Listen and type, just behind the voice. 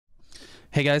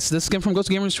Hey guys, this is again from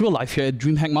GosuGamers. We're live here at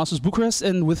DreamHack Masters Bucharest,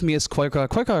 and with me is Qojqva.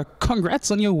 Qojqva, congrats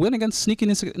on your win against Sneaky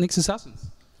Nyx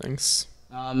Assassins. Thanks.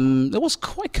 That was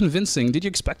quite convincing. Did you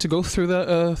expect to go through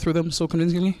them so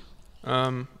convincingly?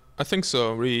 I think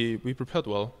so. We prepared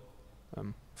well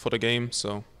for the game,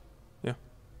 so yeah.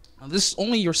 This is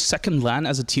only your second LAN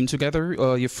as a team together.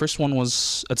 Your first one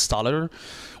was at Starlighter.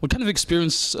 What kind of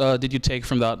experience did you take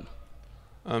from that?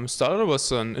 Starlighter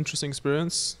was an interesting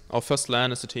experience. Our first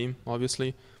LAN as a team,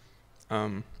 obviously.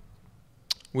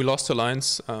 We lost the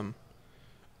lines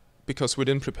because we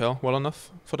didn't prepare well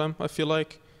enough for them, I feel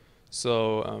like.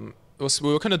 So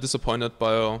we were kind of disappointed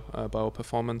by our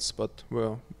performance, but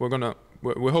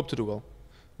we hope to do well,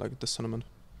 like this tournament.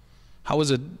 How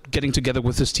was it getting together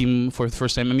with this team for the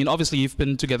first time? I mean, obviously you've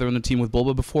been together on the team with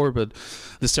Bulba before, but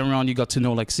this time around you got to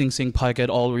know like Sing, Pycat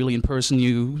all really in person.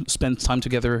 You spent time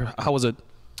together. How was it?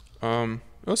 It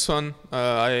was fun.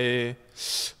 I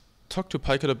talked to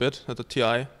Pycat a bit at the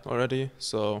TI already,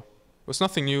 so it was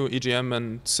nothing new. EGM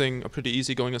and Sing are pretty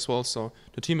easy going as well, so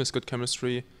the team has good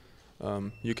chemistry.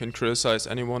 You can criticize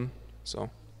anyone,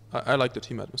 so I like the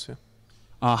team atmosphere.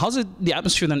 How's the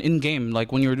atmosphere then in game?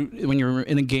 Like when you're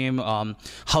in a game,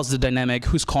 how's the dynamic?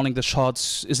 Who's calling the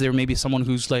shots? Is there maybe someone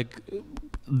who's like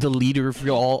the leader of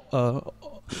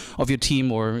your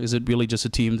team, or is it really just a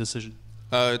team decision?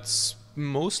 It's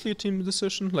mostly a team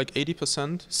decision, like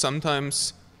 80%.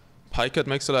 Sometimes Pycat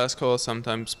makes the last call,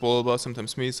 sometimes Bulba,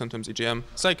 sometimes me, sometimes EGM.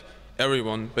 It's like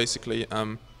everyone basically.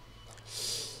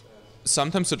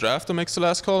 Sometimes the drafter makes the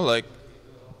last call, like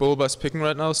Bulba is picking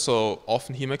right now, so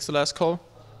often he makes the last call.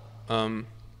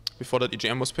 Before that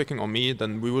EGM was picking, or me,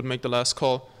 then we would make the last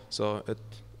call. So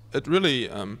it really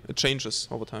it changes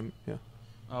over time. Yeah.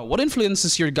 What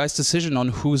influences your guys' decision on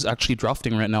who's actually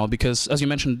drafting right now? Because as you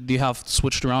mentioned, you have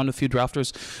switched around a few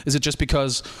drafters. Is it just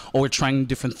because we're trying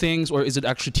different things, or is it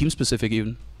actually team specific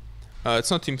even?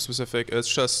 It's not team specific. It's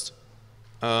just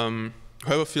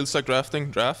whoever feels like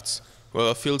drafting drafts.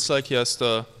 Whoever feels like he has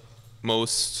the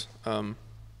most,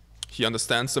 he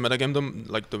understands the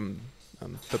metagame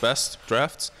the best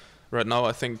drafts. Right now,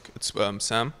 I think it's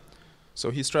Sam. So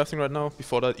he's drafting right now.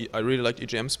 Before that, I really liked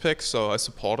EGM's pick, so I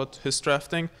supported his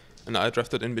drafting, and I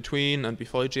drafted in between and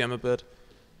before EGM a bit.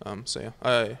 So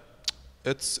yeah,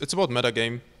 it's about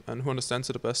metagame and who understands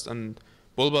it the best. And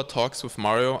Bulba talks with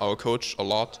Mario, our coach, a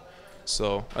lot.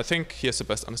 So I think he has the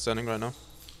best understanding right now.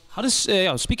 How does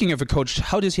speaking of a coach,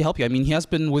 how does he help you? I mean, he has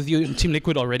been with you in Team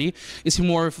Liquid already. Is he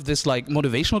more of this like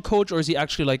motivational coach, or is he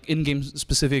actually like in-game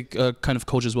specific kind of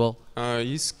coach as well?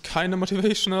 He's kind of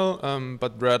motivational,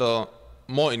 but rather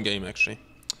more in-game actually.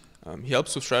 He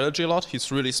helps with strategy a lot.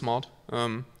 He's really smart,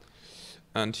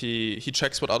 and he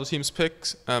checks what other teams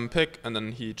pick, and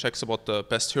then he checks about the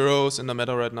best heroes in the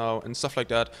meta right now and stuff like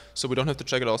that. So we don't have to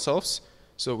check it ourselves.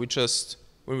 So we just,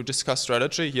 when we discuss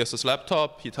strategy, he has his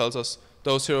laptop. He tells us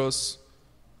those heroes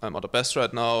are the best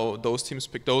right now. Those teams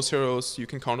pick those heroes. You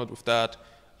can count it with that,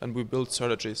 and we build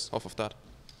strategies off of that.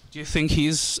 Do you think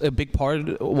he's a big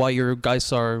part why your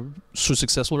guys are so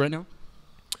successful right now?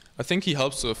 I think he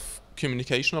helps with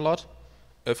communication a lot.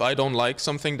 If I don't like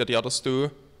something that the others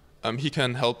do, he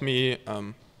can help me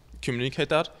communicate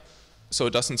that, so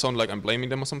it doesn't sound like I'm blaming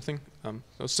them or something.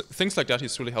 Things like that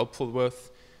he's really helpful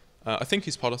with. I think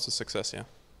he's part of the success, yeah.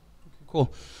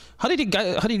 Cool. How did you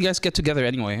guys get together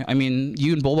anyway? I mean,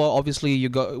 you and Bulba obviously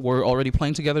were already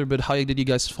playing together, but how did you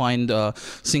guys find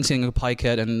Sing and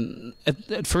Pycat? And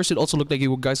at first it also looked like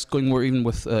you guys were even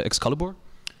with Excalibur.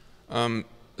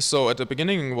 So at the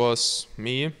beginning it was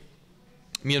me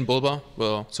and Bulba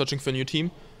were searching for a new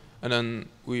team, and then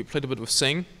we played a bit with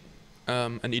Sing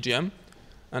and EGM,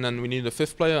 and then we needed a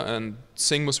fifth player, and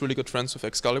Sing was really good friends with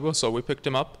Excalibur, so we picked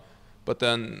him up. But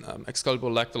then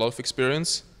Excalibur lacked a lot of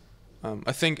experience.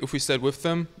 I think if we stayed with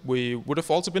them, we would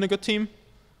have also been a good team,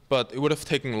 but it would have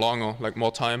taken longer, like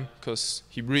more time, because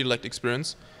he really lacked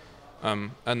experience.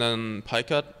 And then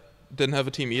Pycat didn't have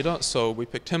a team either, so we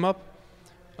picked him up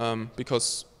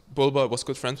because Bulba was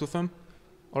good friends with him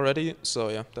already. So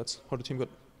yeah, that's how the team got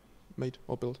made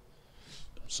or built.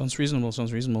 Sounds reasonable.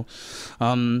 Sounds reasonable.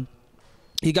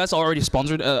 You guys are already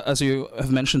sponsored, as you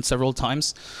have mentioned several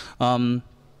times.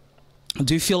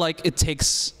 Do you feel like it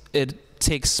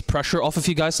takes pressure off of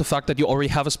you guys, the fact that you already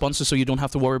have a sponsor, so you don't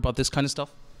have to worry about this kind of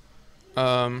stuff?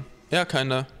 Yeah,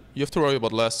 kinda. You have to worry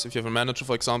about less. If you have a manager,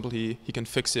 for example, he can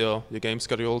fix your game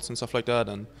schedules and stuff like that,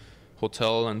 and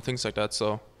hotel and things like that.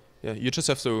 So yeah, you just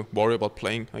have to worry about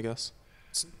playing, I guess.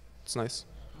 It's nice.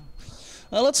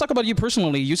 Let's talk about you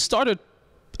personally. You started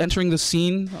entering the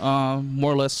scene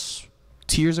more or less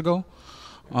 2 years ago.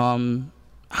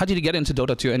 How did you get into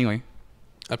Dota 2 anyway?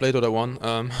 I played Dota 1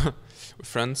 with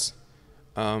friends.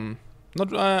 I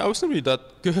wasn't really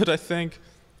that good, I think.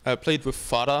 I played with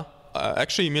Fada.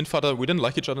 Actually, me and Fada, we didn't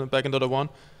like each other back in Dota 1.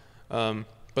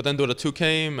 But then Dota 2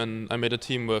 came, and I made a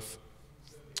team with,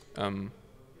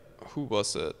 who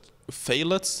was it?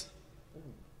 Failets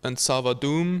and Sava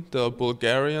Doom, the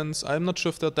Bulgarians. I'm not sure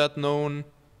if they're that known.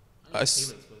 I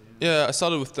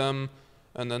started with them,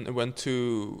 and then it went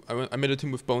to, I made a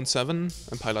team with Bone 7 and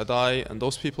Piladai and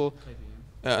those people.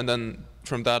 And then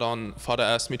from that on, Fada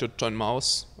asked me to join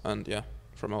Mouse, and yeah,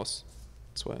 from Mouse,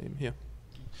 that's why I'm here.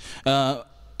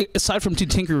 Aside from Team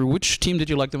Tinker, which team did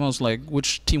you like the most? Like,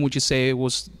 which team would you say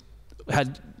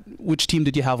which team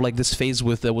did you have like this phase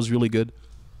with that was really good?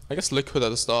 I guess Liquid at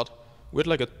the start. We had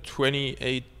like a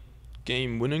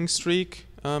 28-game winning streak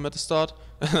at the start,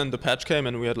 and then the patch came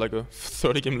and we had like a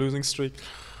 30-game losing streak.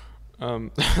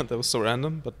 That was so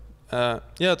random, but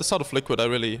yeah, at the start of Liquid, I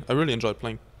really enjoyed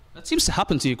playing. That seems to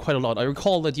happen to you quite a lot. I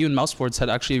recall that you and Mousesports had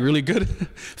actually a really good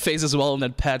phase as well in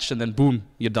that patch, and then boom,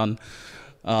 you're done.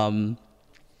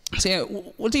 So yeah,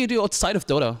 what do you do outside of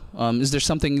Dota? Is there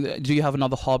something? Do you have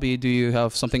another hobby? Do you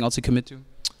have something else you commit to?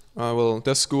 Well,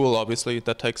 there's school, obviously.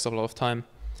 That takes up a lot of time.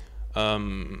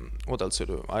 What else do I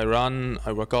do? I run,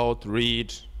 I work out,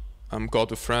 read, go out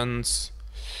with friends.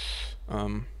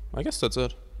 I guess that's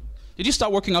it. Did you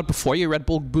start working out before your Red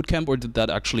Bull bootcamp, or did that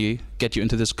actually get you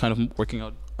into this kind of working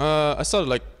out? I started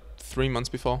like 3 months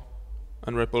before,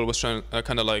 and Red Bull was trying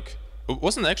kind of like, it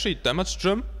wasn't actually that much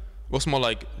gym. It was more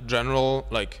like general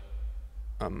like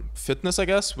fitness, I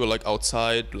guess. We're like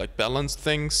outside, like balance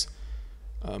things,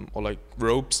 or like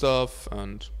rope stuff,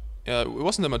 and yeah, it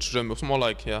wasn't that much gym. It was more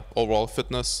like overall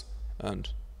fitness, and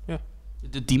yeah.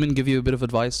 Did Demon give you a bit of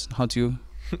advice how to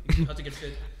get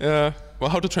fit? Yeah, well,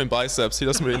 how to train biceps? He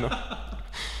doesn't really know.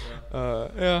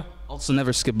 Yeah. Also,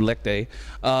 never skip leg day.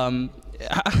 How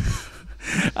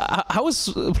was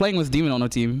playing with Demon on a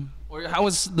team? Or how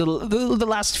was the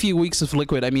last few weeks of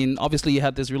Liquid? I mean, obviously you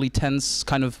had this really tense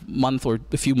kind of month or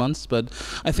a few months, but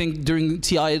I think during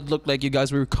TI it looked like you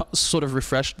guys were sort of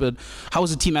refreshed. But how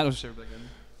was the team atmosphere back then?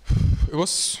 It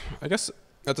was, I guess,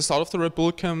 at the start of the Red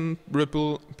Bull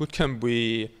bootcamp,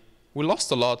 we lost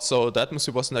a lot, so the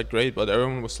atmosphere wasn't that great, but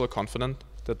everyone was still confident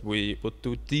that we would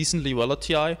do decently well at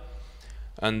TI.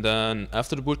 And then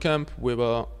after the bootcamp, we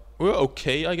were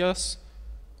okay, I guess.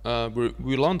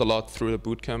 We learned a lot through the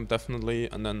bootcamp, definitely,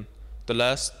 and then the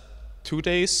last 2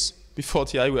 days before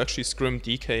TI, we actually scrimmed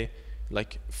DK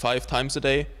like 5 times a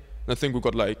day, and I think we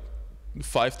got like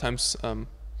 5 times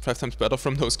better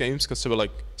from those games because they were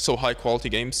like so high quality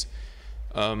games.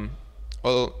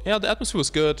 Well, yeah, the atmosphere was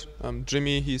good.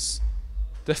 Jimmy, he's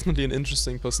definitely an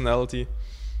interesting personality.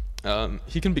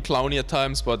 He can be clowny at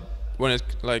times, but when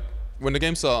the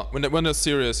games are when they're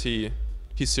serious, he's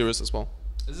serious as well.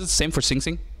 Is it the same for Sing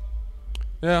Sing?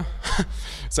 Yeah,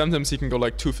 sometimes he can go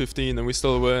like 215 and we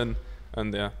still win.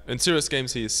 And yeah, in serious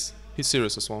games he's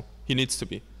serious as well. He needs to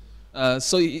be.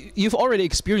 So you've already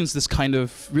experienced this kind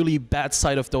of really bad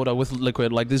side of Dota with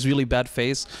Liquid, like this really bad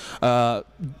phase.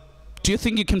 Do you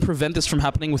think you can prevent this from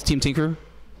happening with Team Tinker?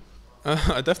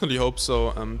 I definitely hope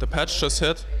so. The patch just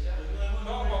hit,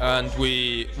 and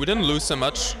we didn't lose so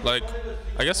much. Like,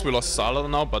 I guess we lost Sala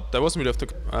now, but that wasn't really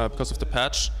because of the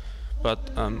patch.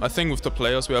 But I think with the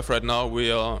players we have right now,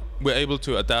 we're able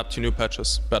to adapt to new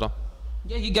patches better.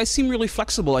 Yeah, you guys seem really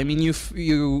flexible. I mean,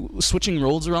 you switching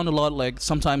roles around a lot. Like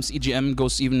sometimes EGM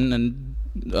goes even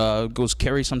and goes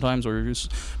carry sometimes, or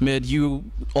mid. You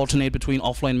alternate between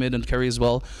offline mid and carry as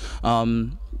well.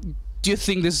 Do you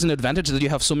think this is an advantage that you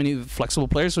have so many flexible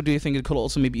players, or do you think it could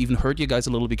also maybe even hurt you guys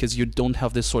a little because you don't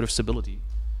have this sort of stability?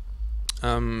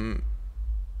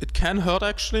 It can hurt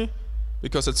actually,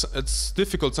 because it's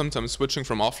difficult sometimes switching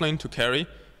from offlane to carry.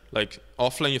 Like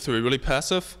offlane, you have to be really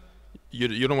passive.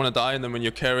 You don't want to die, and then when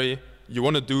you carry, you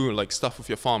want to do like stuff with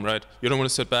your farm, right? You don't want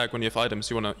to sit back when you have items.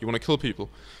 You want to kill people.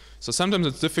 So sometimes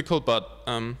it's difficult, but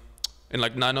in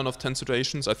like 9 out of 10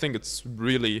 situations, I think it's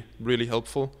really, really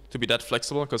helpful to be that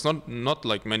flexible, because not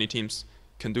like many teams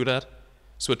can do that,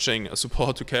 switching a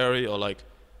support to carry, or like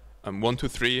 1 to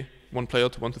 3, one player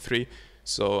to 1 to 3.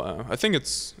 So I think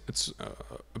it's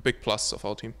a big plus of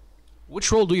our team. Which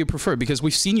role do you prefer? Because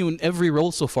we've seen you in every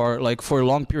role so far, like for a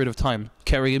long period of time,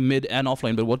 carry mid and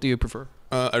offlane. But what do you prefer?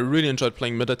 I really enjoyed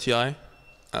playing mid at TI,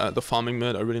 the farming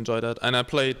mid. I really enjoyed that, and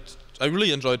I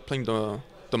really enjoyed playing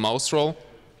the mouse role,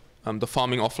 the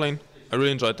farming offlane. I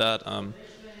really enjoyed that.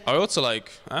 I also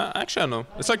like actually I don't know.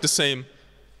 It's like the same.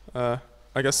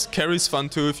 I guess carry's fun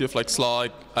too if you have like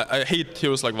Slark. I hate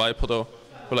heroes like Viper though,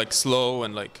 who are like slow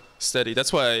and like steady.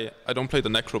 That's why I don't play the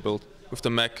Necro build with the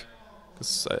mech.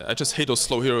 I just hate those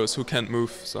slow heroes who can't move.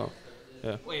 So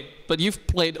Yeah. Wait, but you've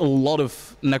played a lot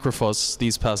of Necrophos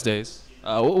these past days.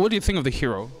 What do you think of the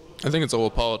hero? I think it's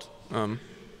overpowered.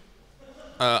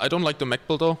 I don't like the mech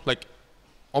build though. Like,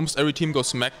 almost every team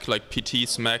goes mech, like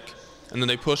PTs, mech, and then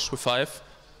they push with 5.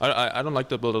 I don't like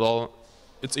that build at all.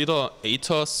 It's either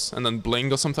Atos and then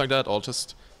Blink or something like that, or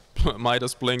just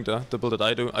Midas Blink, the build that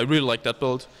I do. I really like that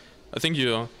build. I think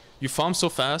you farm so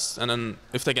fast, and then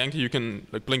if they gank you, you can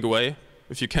like blink away.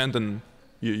 If you can't, then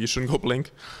you shouldn't go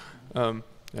blink.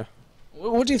 Yeah.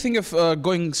 What do you think of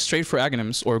going straight for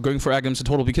Aghanims or going for Aghanims in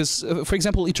total? Because, for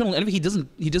example, Eternal Envy, he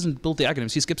doesn't build the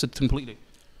Aghanims. He skips it completely.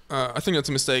 I think that's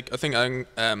a mistake. I think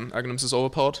Aghanims is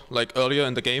overpowered. Like earlier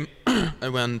in the game, I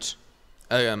went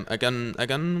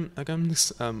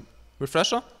this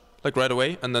refresher like right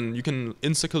away, and then you can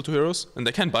insta-kill 2 heroes, and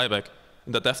they can't buy back.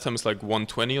 And the death time is like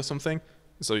 120 or something.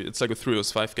 So it's like a 3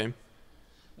 vs 5 game.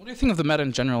 What do you think of the meta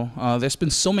in general? There's been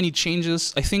so many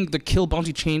changes. I think the kill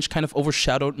bounty change kind of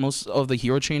overshadowed most of the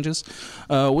hero changes.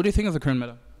 What do you think of the current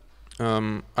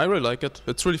meta? I really like it.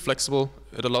 It's really flexible.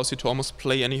 It allows you to almost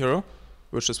play any hero,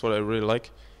 which is what I really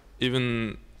like.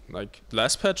 Even like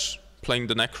last patch, playing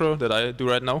the Necro that I do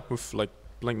right now with like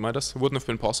Blink Midas wouldn't have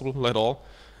been possible at all.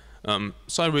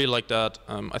 So I really like that.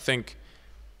 I think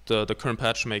the current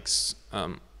patch makes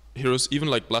heroes, even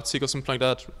like Bloodseeker or something like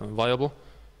that, viable.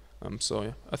 So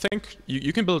yeah, I think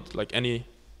you can build like any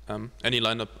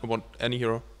lineup about any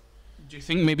hero. Do you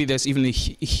think maybe there's even a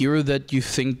hero that you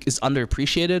think is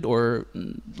underappreciated or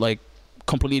like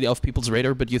completely off people's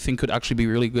radar, but you think could actually be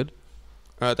really good?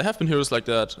 There have been heroes like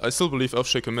that. I still believe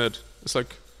Earthshaker mid is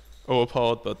like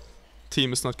overpowered, but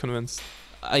team is not convinced.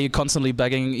 Are you constantly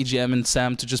begging EGM and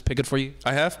Sam to just pick it for you?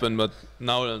 I have been, but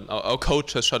now our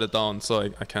coach has shut it down, so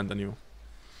I can't anymore.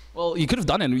 Well, you could have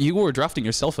done it. You were drafting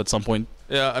yourself at some point.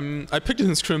 Yeah, I picked it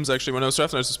in scrims actually. When I was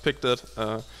drafting, I just picked it.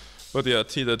 But yeah,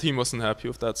 the team wasn't happy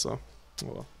with that, so.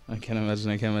 Well. I can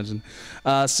imagine.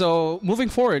 So moving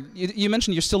forward, you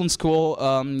mentioned you're still in school.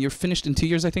 You're finished in 2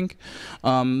 years, I think.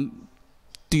 Can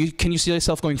you see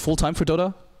yourself going full time for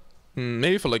Dota?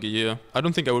 Maybe for like a year. I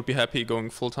don't think I would be happy going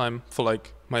full time for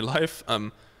like my life.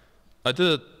 I did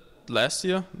it last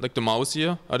year, like the mouse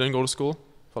year. I didn't go to school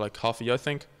for like half a year, I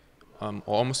think, or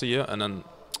almost a year. And then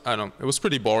I don't know. It was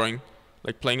pretty boring,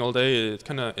 like playing all day. It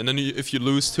kind of, and then if you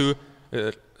lose too,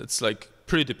 it's like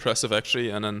pretty depressive actually.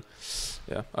 And then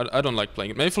yeah, I don't like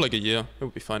playing it. Maybe for like a year it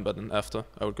would be fine, but then after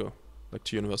I would go like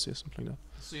to university or something like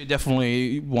that. So you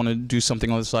definitely want to do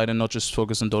something on the side and not just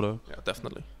focus on Dota? Yeah,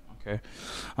 definitely. Okay.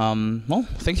 Well,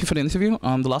 thank you for the interview.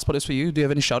 The last part is for you. Do you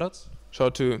have any shoutouts? Shout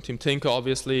out to Team Tinker,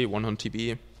 obviously,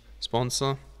 100TB,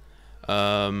 sponsor,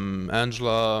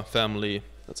 Angela, family,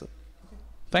 that's it.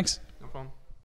 Thanks. No problem.